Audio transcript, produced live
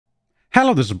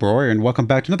Hello, this is Broyar, and welcome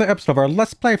back to another episode of our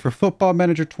Let's Play for Football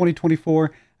Manager 2024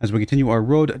 as we continue our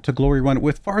Road to Glory run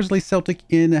with FARSLEY CELTIC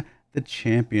in the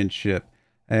championship.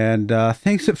 And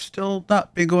things have still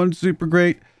not been going super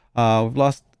great. We've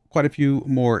lost quite a few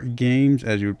more games,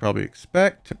 as you would probably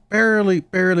expect. Barely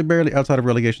outside of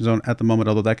relegation zone at the moment,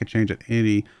 although that could change at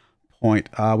any point.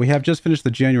 We have just finished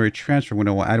the January transfer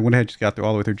window. I went ahead and just got through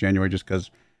all the way through January just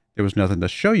because there was nothing to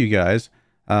show you guys.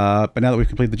 But now that we've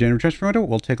completed the January transfer window,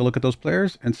 we'll take a look at those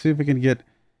players and see if we can get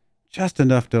just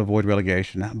enough to avoid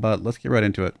relegation. But let's get right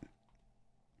into it.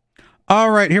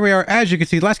 All right, here we are. As you can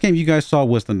see, the last game you guys saw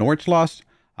was the Norwich loss.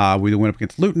 We went up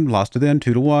against Luton, lost to them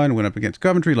 2-1. Went up against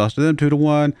Coventry, lost to them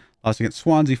 2-1. Lost against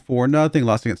Swansea 4-0.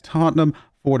 Lost against Tottenham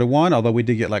 4-1. Although we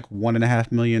did get like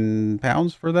 £1.5 million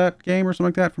for that game or something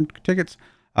like that from tickets.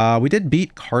 We did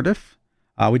beat Cardiff.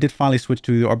 We did finally switch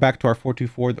to or back to our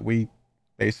 4-2-4 that we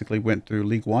basically went through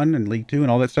League One and League Two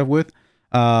and all that stuff with.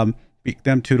 Beat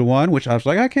them 2-1, which I was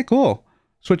like, okay, cool.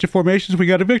 Switch of formations, we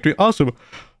got a victory. Awesome.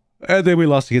 And then we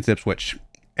lost against Ipswich.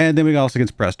 And then we lost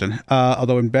against Preston.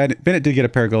 Although Bennett did get a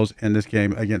pair of goals in this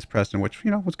game against Preston, which, you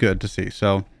know, was good to see.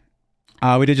 So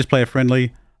we did just play a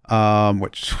friendly,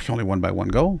 which we only won by 1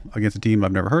 goal against a team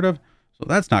I've never heard of. So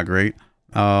that's not great.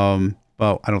 But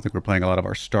I don't think we're playing a lot of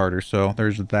our starters. So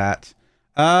there's that.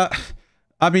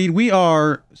 I mean, we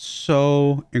are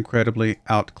so incredibly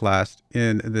outclassed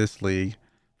in this league.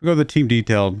 We go to the team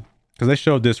detailed, because they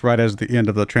showed this right as the end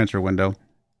of the transfer window.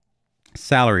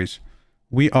 Salaries.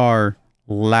 We are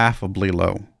laughably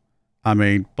low. I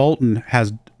mean, Bolton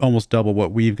has almost double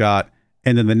what we've got,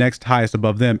 and then the next highest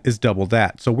above them is double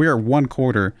that. So we are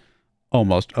 1/4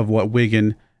 almost of what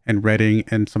Wigan and Reading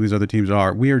and some of these other teams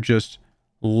are. We are just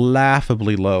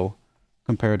laughably low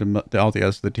compared to all the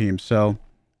other teams. So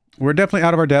we're definitely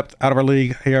out of our depth, out of our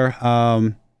league here.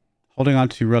 Holding on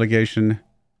to relegation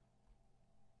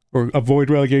or avoid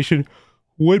relegation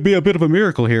would be a bit of a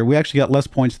miracle here. We actually got less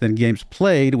points than games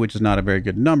played, which is not a very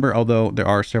good number, although there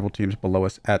are several teams below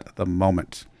us at the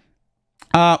moment.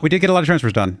 We did get a lot of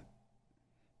transfers done.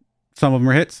 Some of them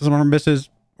are hits, some of them are misses,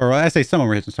 or I say some of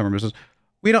them are hits and some are misses.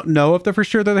 We don't know if they're for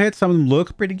sure they're the hits. Some of them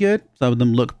look pretty good. Some of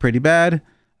them look pretty bad.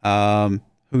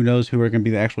 Who knows who are going to be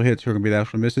the actual hits, who are going to be the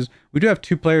actual misses. We do have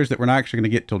 2 players that we're not actually going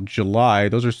to get till July.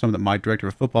 Those are some that my director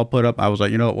of football put up. I was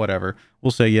like, you know what, whatever.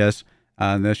 We'll say yes.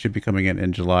 And that should be coming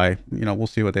in July. You know, we'll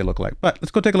see what they look like. But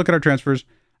let's go take a look at our transfers.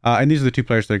 And these are the 2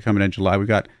 players that are coming in July. We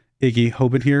got Iggy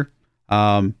Hoban here.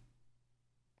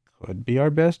 Could be our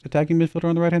best attacking midfielder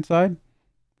on the right-hand side.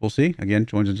 We'll see. Again,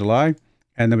 joins in July.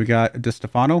 And then we got Di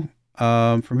Stefano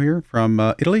from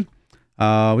Italy.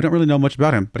 We don't really know much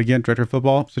about him. But again, director of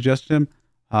football suggested him.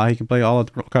 He can play all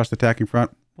across the attacking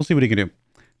front. We'll see what he can do.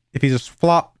 If he's a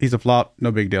flop, he's a flop.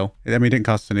 No big deal. I mean, it didn't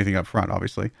cost us anything up front,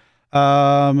 obviously.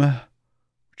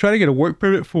 Try to get a work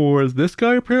permit for this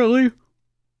guy, apparently.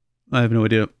 I have no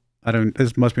idea.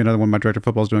 This must be another one my director of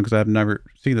football is doing because I've never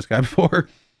seen this guy before.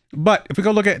 But if we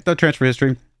go look at the transfer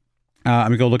history,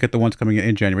 and we go look at the ones coming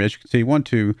in January. As you can see, 1,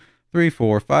 2, 3,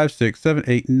 4, 5, 6, 7,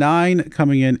 8, 9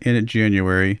 coming in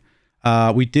January.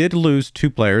 We did lose 2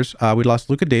 players. We lost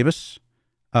Luca Davis,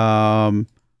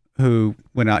 who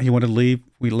went out. He wanted to leave.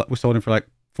 We sold him for like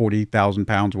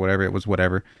 £40,000 or whatever. It was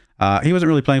whatever. He wasn't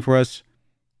really playing for us.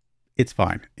 It's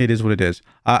fine. It is what it is.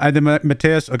 And then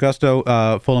Mateus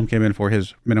Augusto, Fulham came in for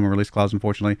his minimum release clause,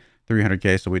 unfortunately,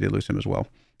 300K, so we did lose him as well.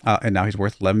 And now he's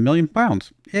worth £11 million.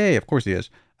 Yay, of course he is.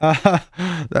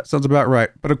 That sounds about right.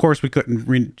 But of course we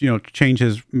couldn't change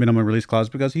his minimum release clause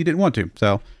because he didn't want to.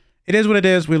 So it is what it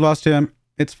is. We lost him.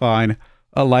 It's fine.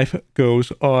 Life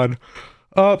goes on.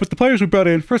 But the players we brought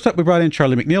in, first up we brought in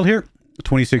Charlie McNeil here.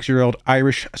 26-year-old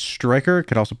Irish striker.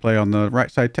 Could also play on the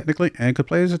right side technically and could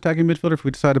play as attacking midfielder if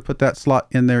we decide to put that slot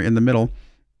in there in the middle.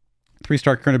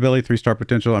 3-star current ability, 3-star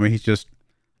potential. I mean, he's just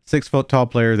 6-foot tall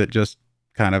player that just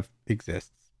kind of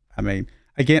exists. I mean,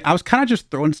 again, I was kind of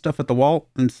just throwing stuff at the wall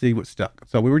and see what stuck.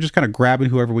 So we were just kind of grabbing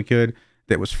whoever we could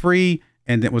that was free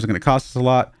and that wasn't going to cost us a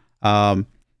lot.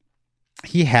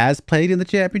 He has played in the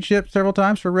championship several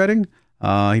times for Reading.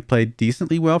 He played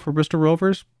decently well for Bristol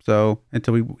Rovers, so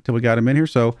until we got him in here.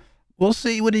 So we'll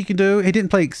see what he can do. He didn't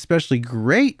play especially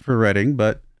great for Reading,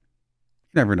 but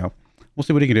you never know. We'll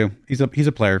see what he can do. He's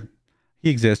a player. He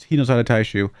exists. He knows how to tie a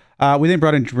shoe. We then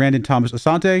brought in Brandon Thomas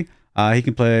Asante. He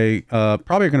can play,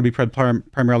 probably going to be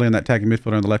primarily on that attacking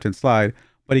midfielder on the left-hand side,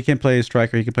 but he can play as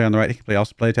striker. He can play on the right. He can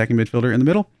also play attacking midfielder in the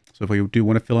middle. So if we do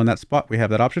want to fill in that spot, we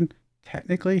have that option.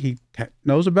 Technically, he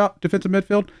knows about defensive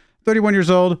midfield. 31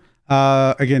 years old.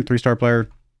 Again, 3-star player.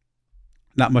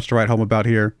 Not much to write home about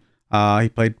here. He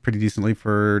played pretty decently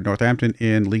for Northampton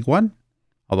in League One,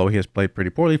 although he has played pretty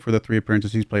poorly for the 3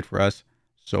 appearances he's played for us.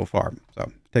 so far.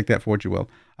 So take that for what you will.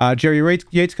 Jerry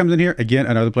Yates comes in here. Again,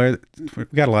 another player. We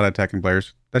got a lot of attacking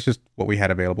players. That's just what we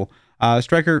had available.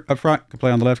 Striker up front. Can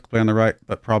play on the left, can play on the right,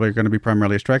 but probably going to be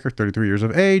primarily a striker. 33 years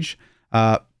of age.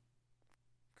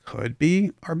 Could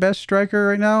be our best striker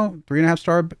right now.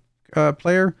 3.5-star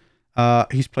player.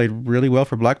 He's played really well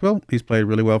for Blackville. He's played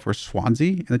really well for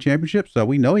Swansea in the championship. So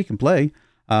we know he can play.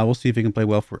 We'll see if he can play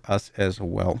well for us as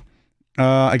well.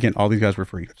 Again, all these guys were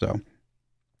free. So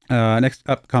next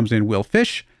up comes in Will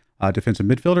Fish, defensive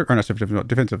midfielder, or not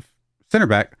defensive center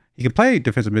back. He can play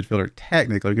defensive midfielder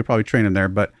technically. We could probably train him there,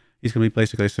 but he's going to be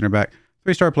basically a center back.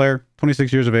 3-star player,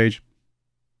 26 years of age.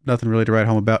 Nothing really to write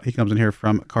home about. He comes in here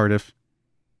from Cardiff.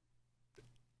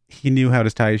 He knew how to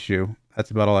tie his shoe.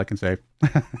 That's about all I can say.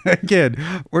 Again,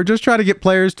 we're just trying to get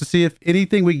players to see if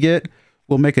anything we get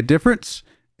will make a difference.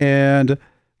 And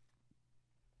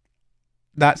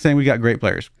not saying we got great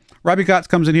players. Robbie Gotts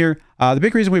comes in here. The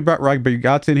big reason we brought Robbie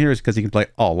Gotts in here is because he can play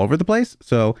all over the place.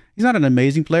 So he's not an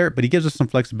amazing player, but he gives us some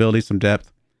flexibility, some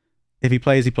depth. If he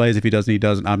plays, he plays. If he doesn't, he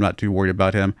doesn't. I'm not too worried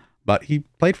about him. But he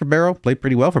played for Barrow, played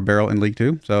pretty well for Barrow in League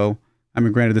 2. So, I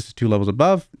mean, granted, this is 2 levels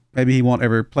above. Maybe he won't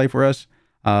ever play for us.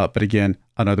 But again,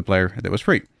 another player that was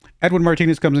free. Edwin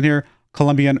Martinez comes in here.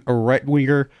 Colombian right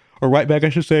winger, or right back, I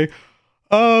should say.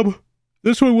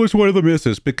 This one was one of the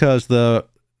misses because the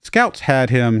scouts had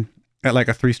him at like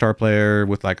a 3-star player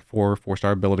with like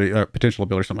 4-star ability, potential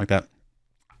ability, or something like that.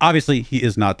 Obviously, he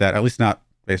is not that, at least not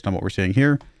based on what we're seeing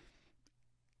here.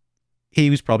 He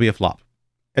was probably a flop.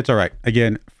 It's all right.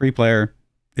 Again, free player.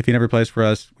 If he never plays for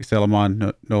us, we sell him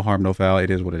on. No harm, no foul. It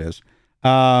is what it is.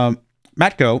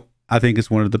 Matko, I think,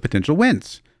 is one of the potential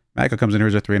wins. Matko comes in here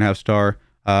as a 3.5-star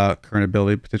current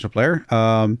ability potential player.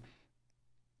 Can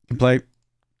play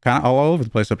kind of all over the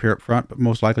place up here up front, but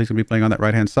most likely he's going to be playing on that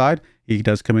right-hand side. He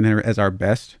does come in here as our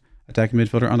best attacking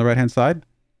midfielder on the right-hand side.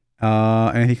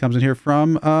 And he comes in here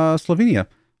from Slovenia,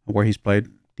 where he's played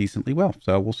decently well.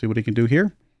 So we'll see what he can do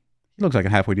here. He looks like a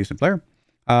halfway decent player.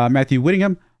 Matthew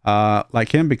Whittingham,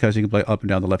 like him because he can play up and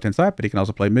down the left-hand side, but he can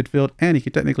also play midfield, and he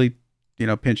can technically,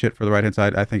 pinch hit for the right-hand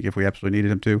side, I think, if we absolutely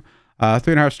needed him to.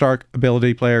 3.5-star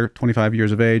ability player, 25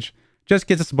 years of age. Just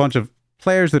gets us a bunch of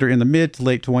players that are in the mid to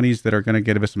late 20s that are going to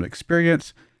give us some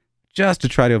experience just to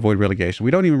try to avoid relegation.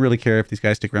 We don't even really care if these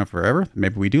guys stick around forever.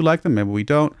 Maybe we do like them, maybe we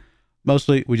don't.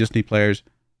 Mostly, we just need players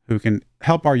who can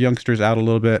help our youngsters out a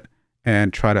little bit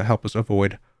and try to help us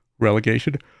avoid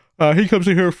relegation. He comes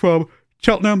in here from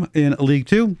Cheltenham in League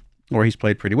 2, where he's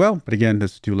played pretty well. But again,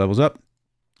 this is 2 levels up.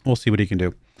 We'll see what he can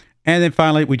do. And then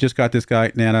finally, we just got this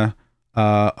guy, Nana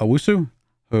Owusu,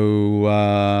 who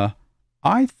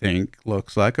I think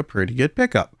looks like a pretty good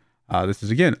pickup. This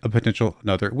is, again, a potential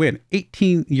another win.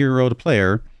 18-year-old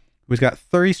player who's got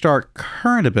 30-star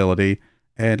current ability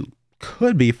and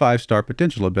could be 5-star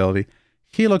potential ability.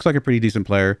 He looks like a pretty decent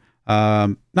player.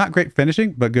 Not great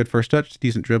finishing, but good first touch,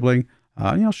 decent dribbling.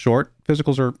 Short.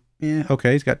 Physicals are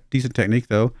okay. He's got decent technique,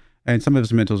 though. And some of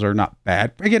his mentals are not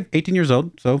bad. Again, 18 years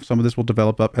old, so some of this will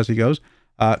develop up as he goes.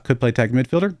 Could play tag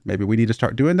midfielder. Maybe we need to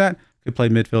start doing that. Could play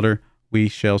midfielder. We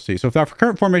shall see. So if our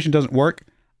current formation doesn't work,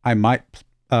 I might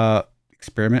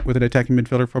experiment with an attacking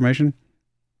midfielder formation.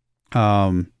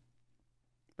 Yeah,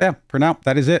 for now,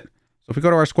 that is it. So if we go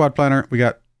to our squad planner, we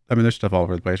got, there's stuff all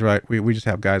over the place, right? We just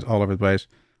have guys all over the place.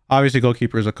 Obviously,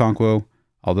 goalkeeper is a Okonkwo,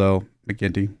 although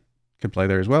McGinty could play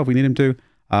there as well if we need him to.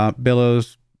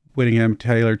 Billows, Whittingham,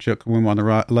 Taylor, Chukwum on the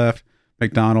right, left,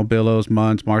 McDonald, Billows,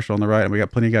 Munns, Marshall on the right, and we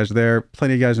got plenty of guys there.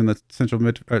 Plenty of guys in the central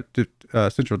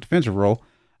defensive role.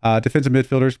 Defensive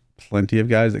midfielders, plenty of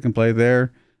guys that can play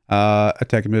there.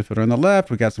 Attacking midfielder on the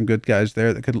left, we got some good guys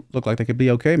there that could look like they could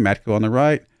be okay. Matko on the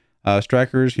right.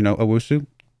 Strikers, Owusu,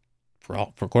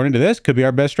 for according to this, could be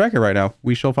our best striker right now.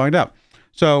 We shall find out.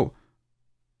 So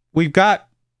we've got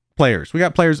players. We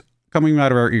got players coming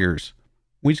out of our ears.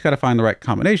 We just got to find the right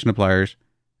combination of players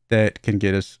that can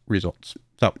get us results.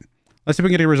 So let's see if we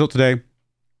can get a result today.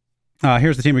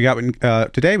 Here's the team we got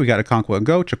today. We got Okonkwo and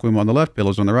Go, Chukwuma on the left,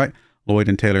 Billows on the right, Lloyd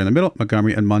and Taylor in the middle,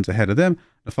 Montgomery and Munns ahead of them,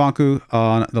 Nafonku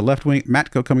on the left wing,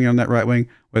 Matko coming on that right wing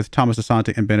with Thomas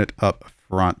Asante and Bennett up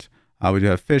front. We do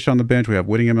have Fish on the bench. We have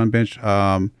Whittingham on bench.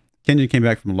 Kenyon came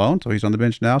back from loan, so he's on the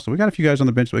bench now. So we got a few guys on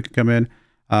the bench that we can come in.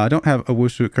 I don't have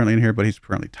Owusu currently in here, but he's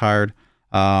currently tired.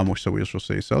 So we shall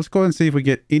see. So let's go ahead and see if we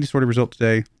get any sort of result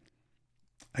today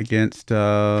against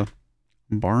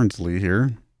Barnsley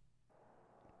here.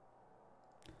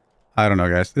 I don't know,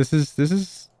 guys. This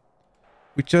is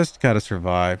we just got to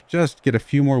survive. Just get a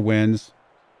few more wins,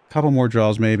 a couple more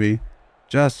draws maybe.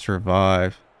 Just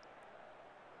survive.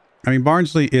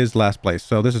 Barnsley is last place,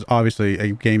 so this is obviously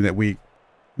a game that we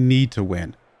need to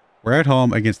win. We're at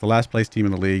home against the last place team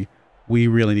in the league. We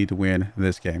really need to win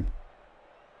this game.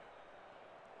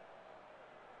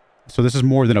 So this is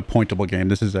more than a pointable game.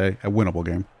 This is a winnable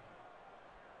game.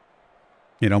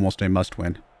 It's almost a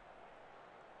must-win.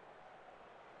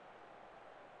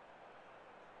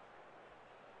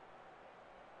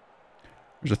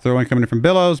 There's a throw-in coming in from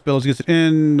Billows. Billows gets it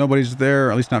in. Nobody's there,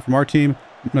 at least not from our team.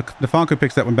 Nafonko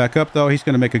picks that one back up, though. He's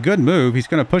going to make a good move. He's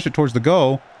going to push it towards the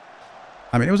goal.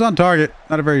 I mean, it was on target.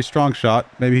 Not a very strong shot.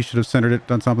 Maybe he should have centered it,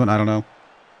 done something. I don't know.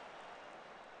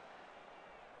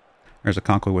 There's a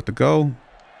Conquo with the goal.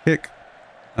 Kick.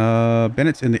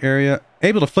 Bennett's in the area.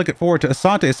 Able to flick it forward to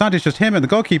Asante. Asante's just him and the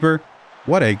goalkeeper.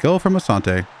 What a goal from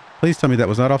Asante. Please tell me that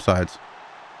was not offsides.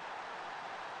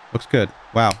 Looks good.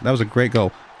 Wow, that was a great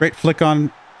goal. Great flick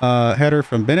on header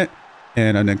from Bennett.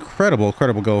 And an incredible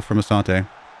goal from Asante.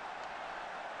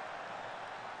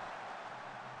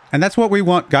 And that's what we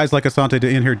want guys like Asante to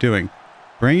in here doing.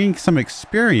 Bringing some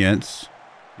experience.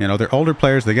 They're older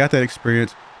players. They got that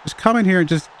experience. Just come in here and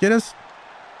just get us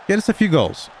a few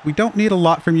goals. We don't need a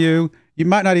lot from you. You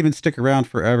might not even stick around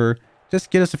forever.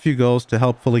 Just get us a few goals to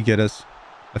help fully get us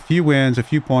a few wins, a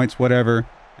few points, whatever,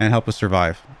 and help us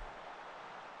survive.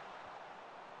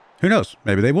 Who knows?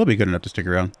 Maybe they will be good enough to stick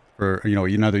around for,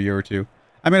 another year or two.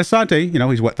 I mean, Asante,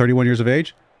 he's what, 31 years of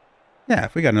age? Yeah,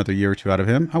 if we got another year or two out of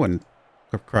him, I wouldn't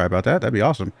cry about that. That'd be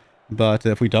awesome. But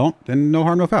if we don't, then no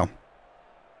harm, no foul.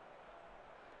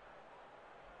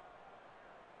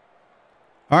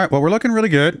 All right, well, we're looking really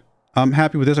good. I'm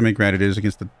happy with this. I mean, granted, it is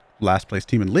against the last place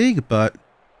team in league, but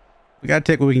we got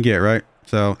to take what we can get, right?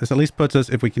 So this at least puts us,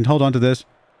 if we can hold on to this,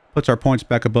 puts our points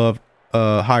back above,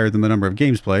 higher than the number of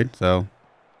games played. So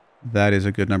that is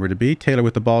a good number to beat. Taylor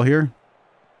with the ball here.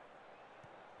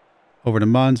 Over to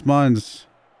Munns. Munns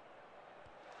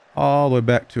all the way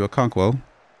back to Okonkwo.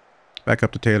 Back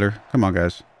up to Taylor. Come on,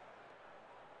 guys.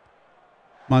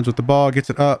 Munns with the ball. Gets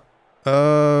it up. It's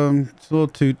a little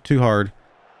too hard.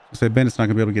 I'll say Bennett's not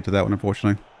going to be able to get to that one,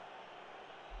 unfortunately.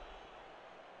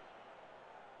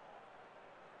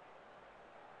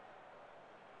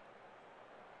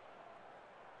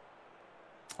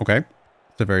 Okay.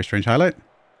 It's a very strange highlight.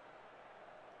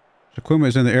 Shakuma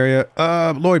is in the area.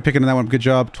 Lloyd picking that one. Good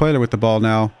job. Taylor with the ball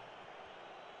now.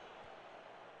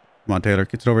 Come on, Taylor.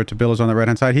 Gets it over to Billows on the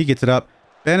right-hand side. He gets it up.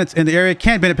 Bennett's in the area.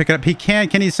 Can Bennett pick it up? He can.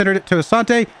 Can he center it to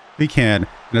Asante? He can.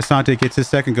 And Asante gets his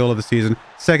second goal of the season.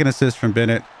 Second assist from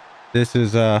Bennett. This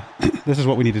is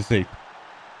what we need to see.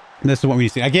 This is what we need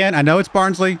to see. Again, I know it's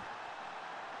Barnsley,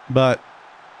 but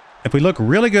if we look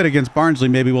really good against Barnsley,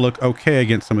 maybe we'll look okay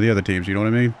against some of the other teams. You know what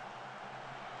I mean?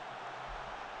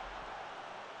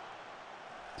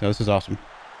 So this is awesome.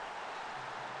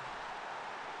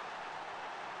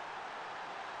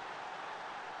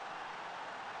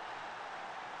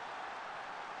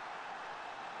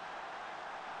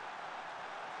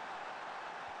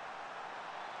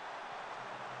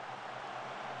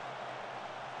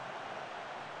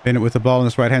 Bennett with the ball on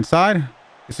this right-hand side.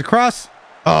 It's a cross.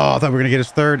 Oh, I thought we were going to get his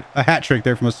third. A hat trick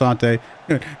there from Asante.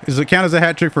 Does it count as a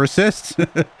hat trick for assists?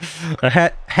 A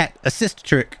hat assist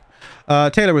trick.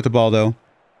 Taylor with the ball, though.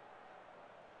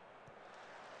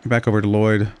 Back over to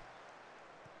Lloyd.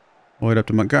 Lloyd up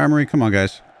to Montgomery. Come on,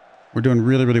 guys. We're doing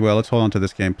really, really well. Let's hold on to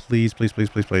this game. Please, please,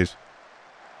 please, please, please.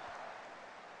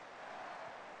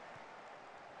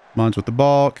 Munns with the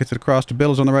ball. Gets it across to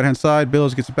Billows on the right-hand side.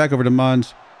 Billows gets it back over to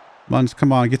Munns. Munns,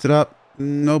 come on. Gets it up.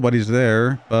 Nobody's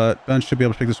there, but Bunch should be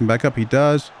able to pick this one back up. He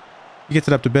does. He gets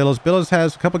it up to Billows. Billows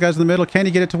has a couple guys in the middle. Can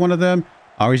he get it to one of them?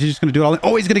 Or is he just going to do it all in?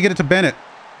 Oh, he's going to get it to Bennett.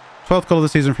 12th goal of the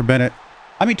season for Bennett.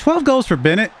 I mean, 12 goals for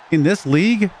Bennett in this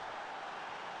league.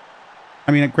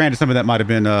 I mean, granted, some of that might have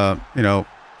been,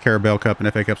 Carabao Cup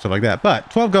and FA Cup, stuff like that.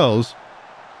 But 12 goals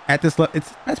at this level,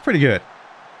 that's pretty good.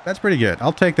 That's pretty good.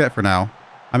 I'll take that for now.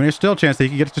 I mean, there's still a chance that he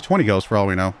can get it to 20 goals for all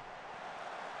we know.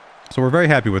 So we're very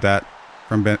happy with that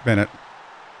from Bennett.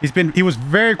 He was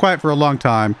very quiet for a long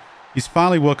time. He's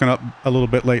finally woken up a little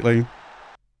bit lately.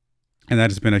 And that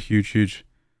has been a huge, huge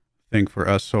thing for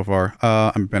us so far.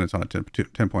 Bennett's on a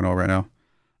 10.0 right now.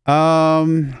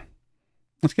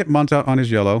 Let's get Munns out on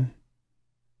his yellow.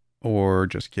 Or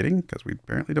just kidding, because we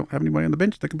apparently don't have anybody on the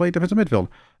bench that can play defensive midfield.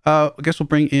 I guess we'll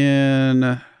bring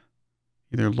in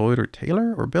either Lloyd or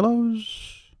Taylor or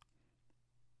Billows.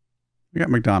 We got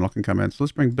McDonald can come in. So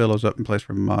let's bring Billows up in place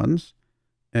for Munns.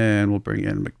 And we'll bring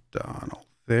in McDonald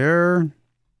there.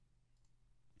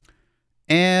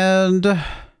 And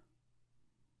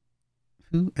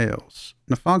who else?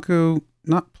 Nafonku,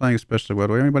 not playing especially well.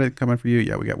 Do we have anybody come in for you?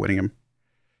 Yeah, we got Whittingham.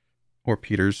 Or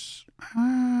Peters.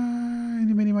 I'd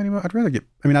rather get...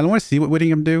 I mean, I don't want to see what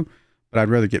Whittingham do, but I'd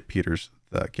rather get Peters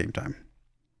the game time.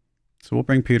 So we'll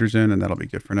bring Peters in, and that'll be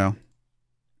good for now.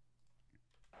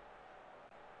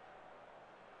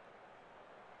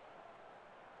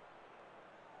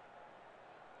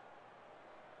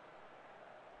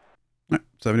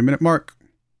 70-minute mark.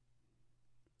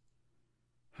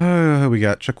 We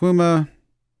got Chukwuma.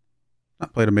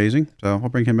 Not played amazing, so I'll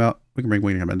bring him out. We can bring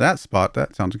Winningham in that spot.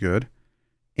 That sounds good.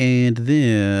 And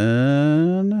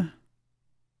then...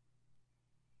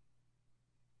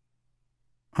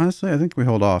 honestly, I think we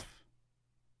hold off.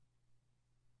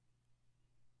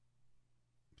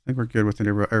 I think we're good with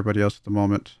everybody else at the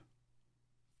moment.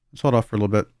 Let's hold off for a little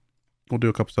bit. We'll do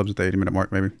a couple subs at the 80-minute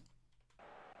mark, maybe.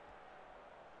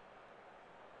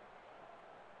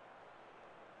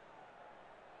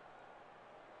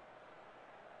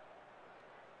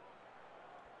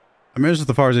 I mean, this is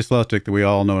the FARSLEY CELTIC that we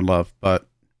all know and love, but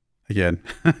again,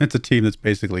 it's a team that's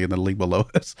basically in the league below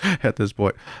us at this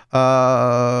point.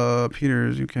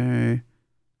 Peters, okay.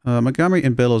 Montgomery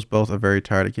and Billows both are very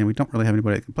tired. Again, we don't really have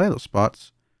anybody that can play those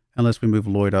spots unless we move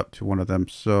Lloyd up to one of them.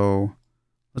 So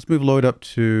let's move Lloyd up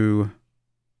to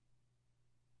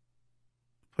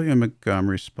put you in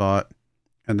Montgomery's spot,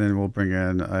 and then we'll bring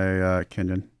in a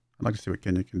Kenyon. I'd like to see what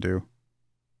Kenyon can do.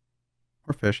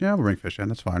 Or Fish. Yeah, we'll bring Fish in.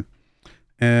 That's fine.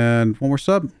 And one more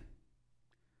sub.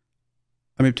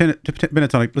 I mean,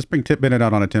 Bennett's on. Let's bring Bennett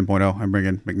out on a 10.0 and bring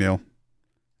in McNeil,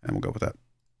 and we'll go with that.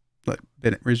 Let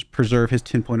Bennett preserve his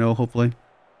 10.0, hopefully.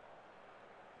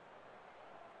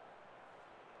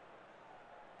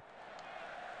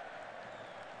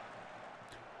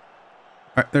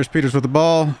 All right, there's Peters with the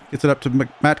ball. Gets it up to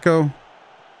Matko.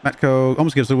 Matko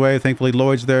almost gives it away. Thankfully,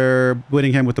 Lloyd's there,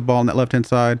 winning him with the ball on that left-hand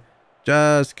side.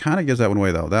 Just kind of gives that one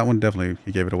away, though. That one definitely,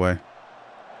 he gave it away.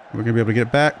 We're going to be able to get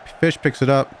it back. Fish picks it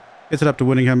up. Gets it up to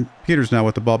Winningham. Peters now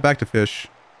with the ball. Back to Fish.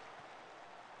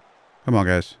 Come on,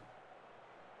 guys.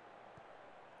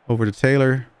 Over to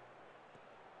Taylor.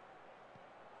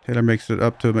 Taylor makes it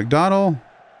up to McDonald.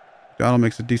 McDonald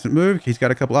makes a decent move. He's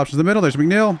got a couple options in the middle. There's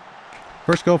McNeil.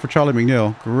 First goal for Charlie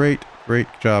McNeil. Great, great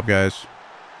job, guys.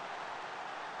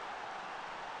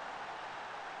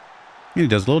 And he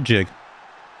does a little jig.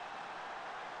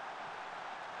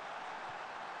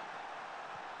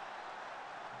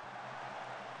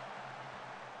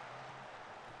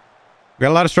 We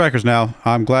got a lot of strikers now.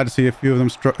 I'm glad to see a few of them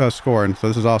scoring, so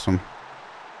this is awesome.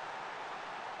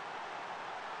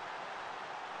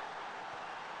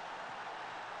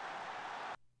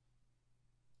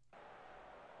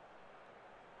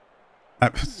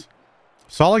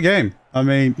 Solid game. I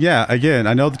mean, yeah, again,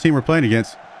 I know the team we're playing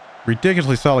against.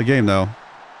 Ridiculously solid game, though.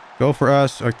 Goal for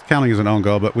us. Counting as an own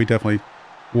goal, but we definitely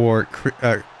were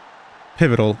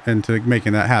pivotal into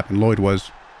making that happen. Lloyd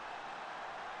was.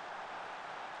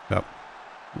 So,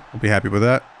 we'll be happy with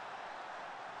that.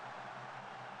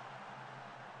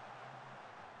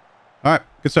 All right,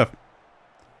 good stuff.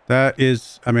 That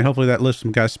is, I mean, hopefully that lifts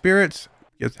some guys' spirits.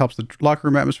 It helps the locker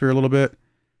room atmosphere a little bit.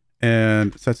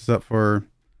 And sets us up for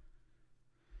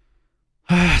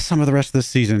some of the rest of this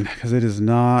season, because it is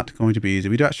not going to be easy.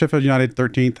 We got Sheffield United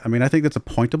 13th. I mean, I think that's a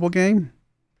pointable game.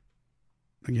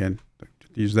 Again,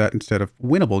 use that instead of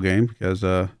winnable game, because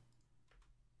I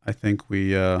think we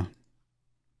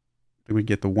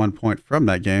get the 1 point from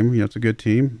that game. You know, it's a good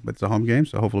team, but it's a home game,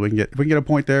 so hopefully we can get, if we can get a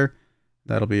point there,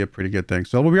 that'll be a pretty good thing.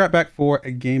 So we'll be right back for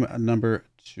game number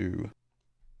 2.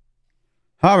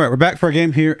 All right, we're back for a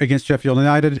game here against Sheffield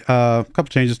United. A couple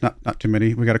changes, not too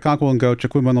many. We got a Conquo and Go,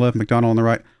 Chukwuma on the left, McDonald on the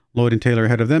right, Lloyd and Taylor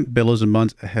ahead of them, Billows and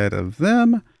Munns ahead of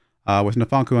them. With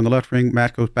Nafonku on the left wing,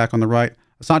 Matt goes back on the right.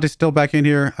 Asante's still back in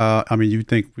here. I mean, you'd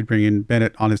think we'd bring in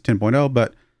Bennett on his 10.0,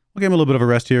 but we'll give him a little bit of a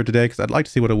rest here today because I'd like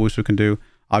to see what Owusu can do.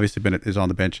 Obviously, Bennett is on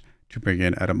the bench to bring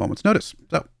in at a moment's notice.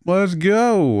 So, let's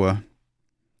go. I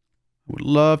would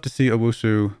love to see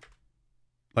Owusu,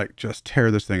 like, just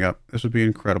tear this thing up. This would be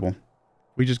incredible.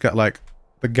 We just got, like,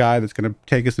 the guy that's going to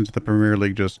take us into the Premier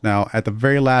League just now at the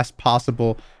very last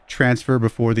possible transfer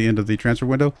before the end of the transfer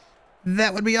window.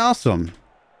 That would be awesome.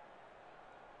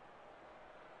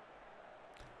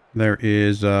 There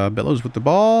is Billows with the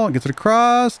ball. Gets it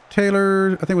across.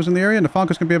 Taylor, I think, was in the area.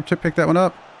 Nafonko's going to be able to pick that one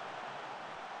up.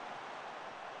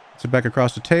 Gets it back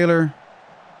across to Taylor.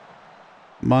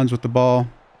 Munns with the ball.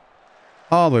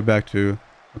 All the way back to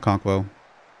Okonkwo.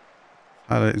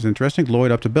 Highlight is interesting. Lloyd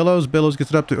up to Billows. Billows gets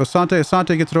it up to Asante.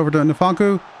 Asante gets it over to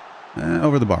Nafonku.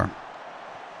 Over the bar.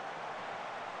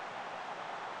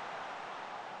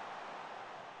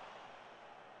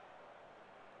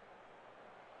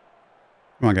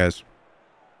 Come on, guys.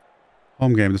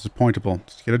 Home game. This is pointable.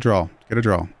 Just get a draw. Get a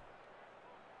draw.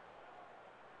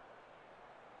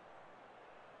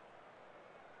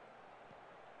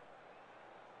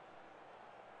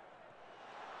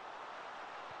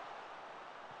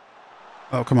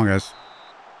 Oh, come on, guys.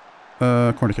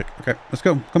 Corner kick. Okay, let's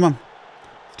go. Come on.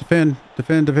 Let's defend.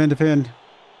 Defend, defend, defend.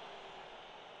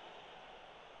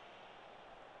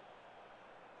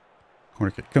 Corner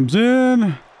kick comes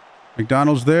in.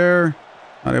 McDonald's there.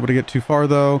 Not able to get too far,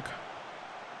 though.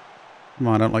 Come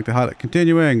on, I don't like the highlight.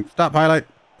 Continuing. Stop highlight.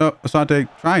 Oh, Asante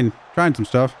trying some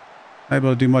stuff. Not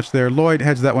able to do much there. Lloyd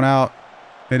heads that one out.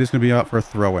 It is going to be out for a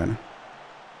throw-in.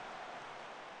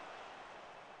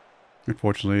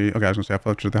 Unfortunately, okay, I was going to say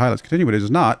after the highlights continue, but it is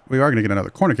not. We are going to get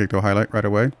another corner kick to highlight right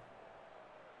away.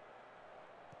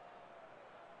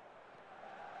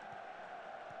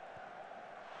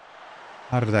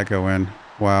 How did that go in?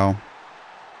 Wow.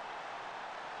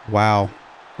 Wow.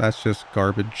 That's just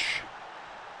garbage.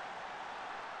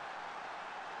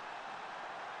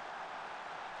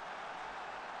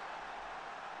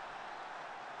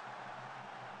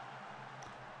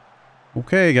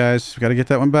 Okay, guys. We got to get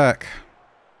that one back.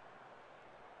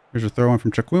 Here's a throw in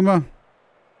from Chukwuma.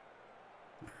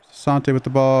 Sante with the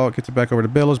ball. Gets it back over to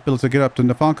Bills. Bills to get up to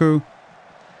Nafanku.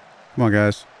 Come on,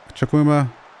 guys.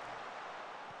 Chukwuma.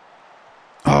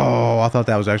 Oh, I thought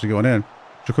that was actually going in.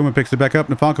 Chukwuma picks it back up.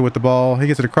 Nafanku with the ball. He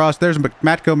gets it across. There's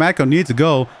Matko. Matko needs a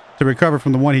goal to recover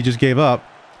from the one he just gave up.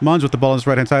 Munz with the ball on his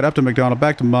right-hand side. Up to McDonald.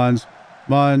 Back to Munz.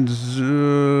 Munz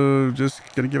just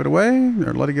going to give it away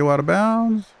or let it go out of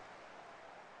bounds.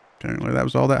 Apparently that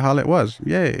was all that highlight was.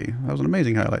 Yay. That was an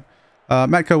amazing highlight.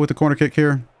 Matko with the corner kick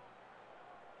here.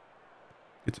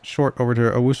 Gets it short over to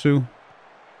Owusu.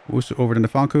 Owusu over to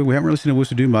Nafanku. We haven't really seen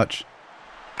Owusu do much.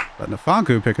 But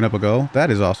Nafanku picking up a goal.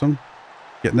 That is awesome.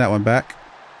 Getting that one back.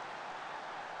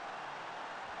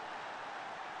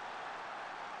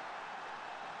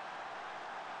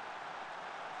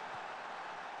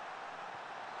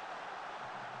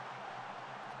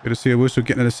 Good to see Owusu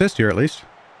getting an assist here at least.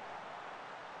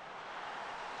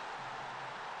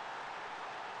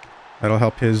 That'll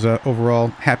help his overall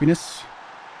happiness.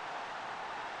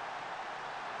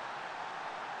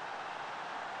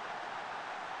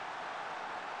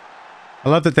 I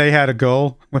love that they had a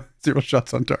goal with 0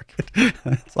 shots on target.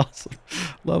 That's awesome.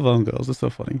 Love own goals. It's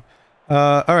so funny.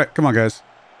 All right, come on, guys.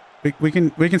 We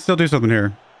can still do something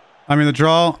here. I mean, the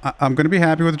draw. I'm going to be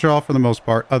happy with the draw for the most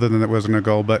part, other than it wasn't a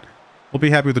goal. But we'll be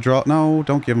happy with the draw. No,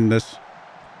 don't give him this.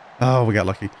 Oh, we got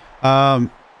lucky.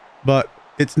 But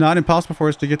it's not impossible for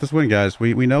us to get this win, guys.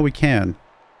 We know we can.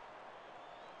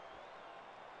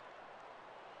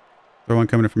 Throw one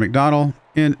coming in from McDonald.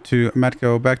 Into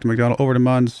Matko. Back to McDonald. Over to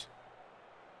Munz.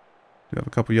 We have a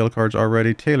couple yellow cards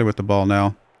already. Taylor with the ball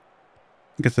now.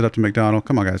 Gets it up to McDonald.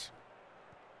 Come on, guys.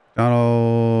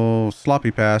 McDonald.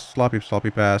 Sloppy pass. Sloppy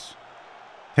pass.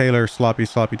 Taylor. Sloppy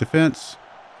defense.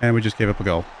 And we just gave up a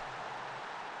goal.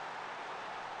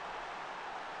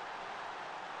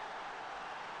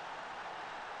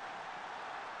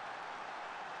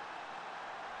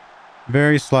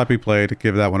 Very sloppy play to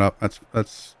give that one up.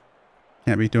 That's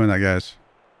can't be doing that, guys.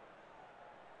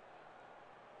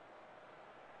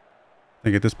 I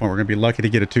think at this point we're going to be lucky to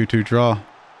get a 2-2 draw.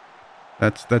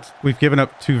 We've given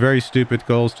up 2 very stupid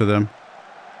goals to them.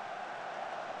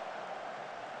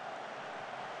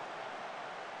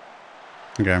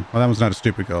 Okay, well that one's not a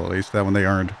stupid goal at least. That one they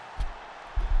earned.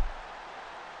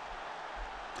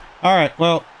 All right,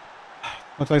 well,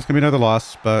 looks like it's going to be another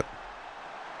loss, but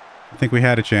I think we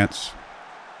had a chance.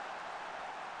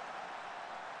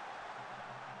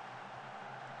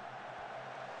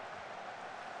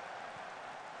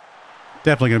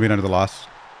 Definitely going to be another loss.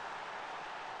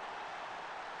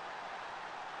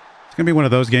 It's going to be one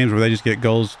of those games where they just get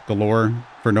goals galore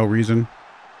for no reason.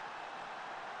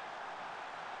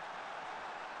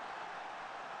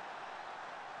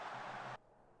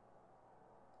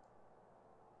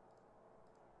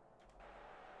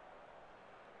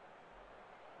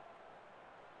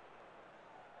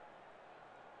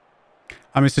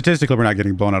 I mean, statistically, we're not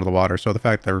getting blown out of the water, so the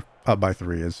fact they're up by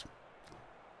 3 is...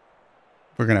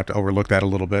 We're going to have to overlook that a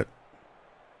little bit.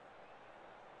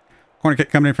 Corner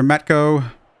kick coming in from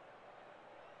Matko.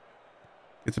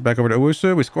 Gets it back over to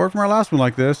Owusu. We scored from our last one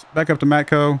like this. Back up to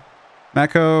Matko.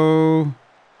 Matko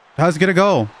does get a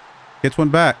goal. Gets one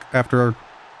back after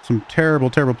some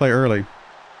terrible play early.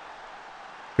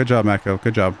 Good job, Matko.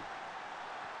 Good job.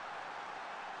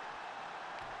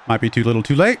 Might be too little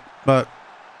too late, but,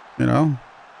 you know,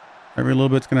 every little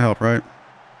bit's going to help, right?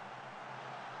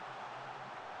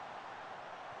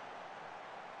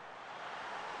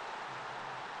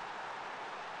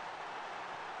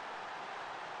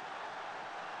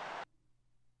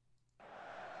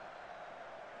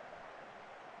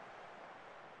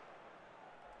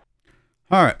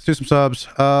 All right, let's do some subs.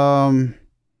 I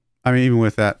mean, even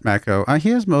with that, Matko, he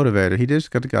is motivated. He just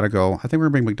got a goal. I think we're going to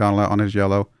bring McDonald out on his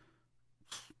yellow.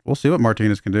 We'll see what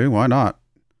Martinez can do. Why not?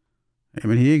 I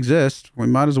mean, he exists. We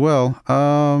might as well.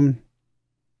 And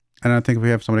I think if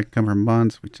we have somebody can come from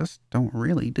Munz, we just don't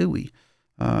really, do we?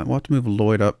 We'll have to move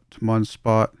Lloyd up to one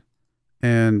spot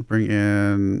and bring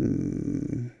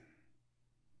in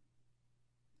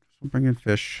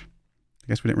Fish. I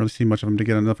guess we didn't really see much of him to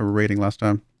get enough of a rating last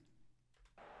time.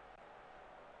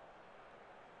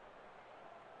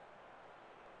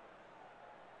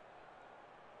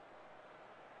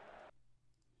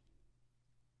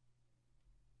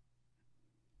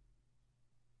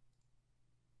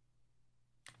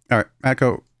 All right,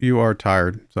 Echo, you are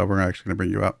tired, so we're actually going to bring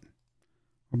you up.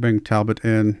 We'll bring Talbot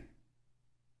in.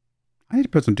 I need to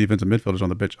put some defensive midfielders on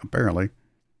the pitch, apparently.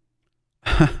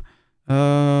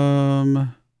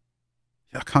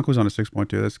 Yeah, Conquo's on a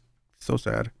 6.2. That's so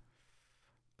sad.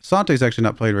 Sante's actually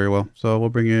not played very well, so we'll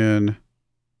bring in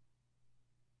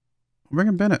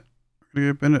Bennett. We're gonna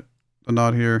give Bennett a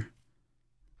nod here.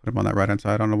 Put him on that right hand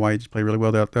side. I don't know why he just played really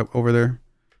well that over there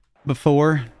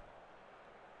before.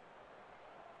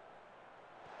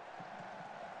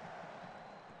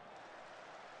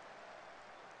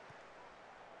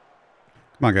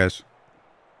 Come on, guys.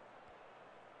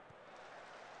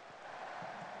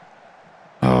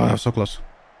 Oh, that was so close.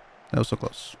 That was so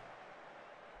close.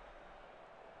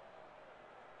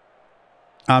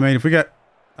 I mean, if we got...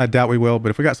 I doubt we will, but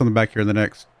if we got something back here in the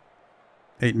next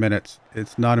 8 minutes,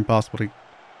 it's not impossible to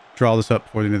draw this up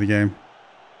before the end of the game.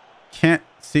 Can't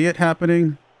see it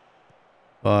happening,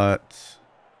 but...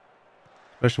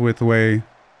 especially with the way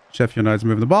Sheffield United's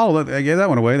moving the ball. I gave that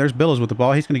one away. There's Billows with the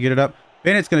ball. He's going to get it up.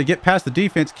 Bennett's going to get past the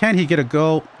defense. Can he get a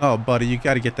goal? Oh, buddy, you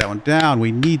got to get that one down.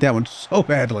 We need that one so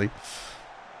badly.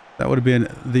 That would have been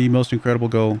the most incredible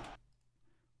goal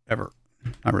ever.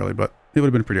 Not really, but it would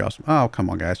have been pretty awesome. Oh, come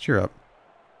on, guys. Cheer up.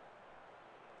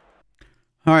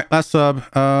 All right, last sub.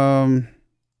 I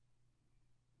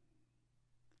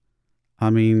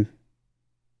mean,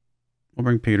 we'll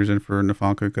bring Peters in for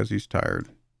Nafonka because he's tired.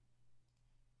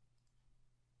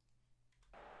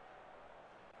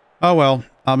 Oh, well.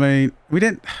 I mean, we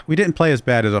didn't play as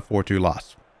bad as a 4-2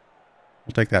 loss.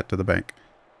 We'll take that to the bank.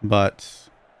 But,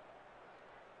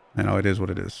 you know, it is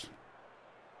what it is.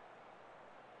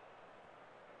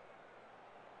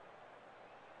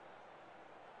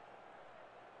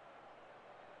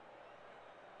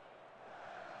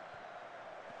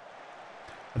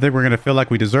 I think we're going to feel like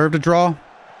we deserved a draw.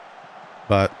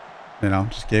 But, you know,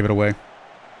 just gave it away.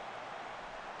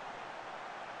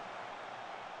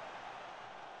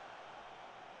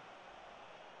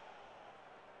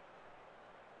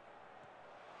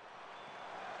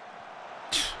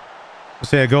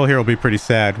 Say a goal here will be pretty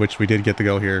sad, which we did get the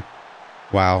goal here.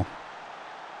 Wow.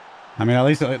 I mean, at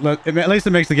least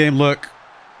it makes the game look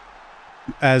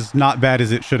as not bad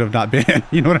as it should have not been.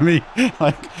 You know what I mean?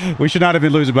 Like, we should not have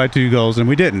been losing by 2 goals, and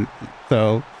we didn't.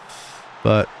 So,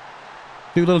 but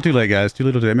too little, too late, guys. Too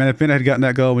little, too late. Man, if Bennett had gotten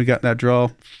that goal, we got that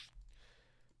draw.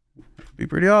 It'd be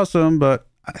pretty awesome. But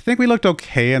I think we looked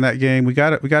okay in that game. We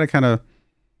got to kind of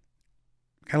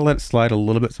let it slide a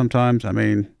little bit sometimes. I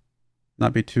mean,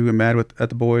 not be too mad at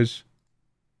the boys.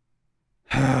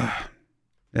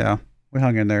 Yeah, we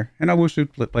hung in there. And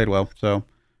Owusu played well, so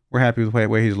we're happy with the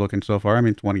way he's looking so far. I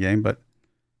mean, it's one game, but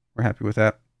we're happy with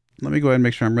that. Let me go ahead and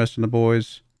make sure I'm resting the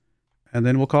boys, and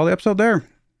then we'll call the episode there.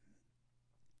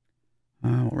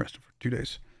 We'll rest them for 2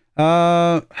 days.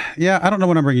 Yeah, I don't know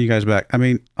when I'm bringing you guys back. I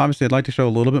mean, obviously, I'd like to show a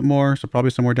little bit more, so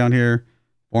probably somewhere down here,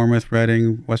 Bournemouth,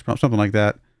 Reading, West Brom, something like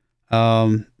that.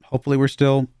 Hopefully, we're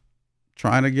still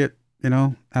trying to get, you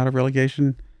know, out of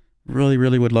relegation. Really,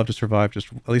 really would love to survive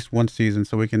just at least one season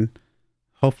so we can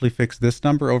hopefully fix this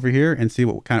number over here and see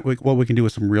what we can do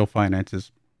with some real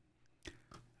finances.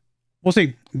 We'll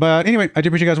see. But anyway, I do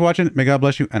appreciate you guys watching. May God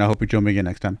bless you, and I hope you join me again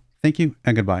next time. Thank you,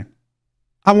 and goodbye.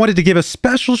 I wanted to give a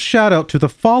special shout out to the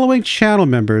following channel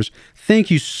members.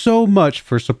 Thank you so much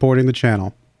for supporting the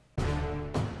channel.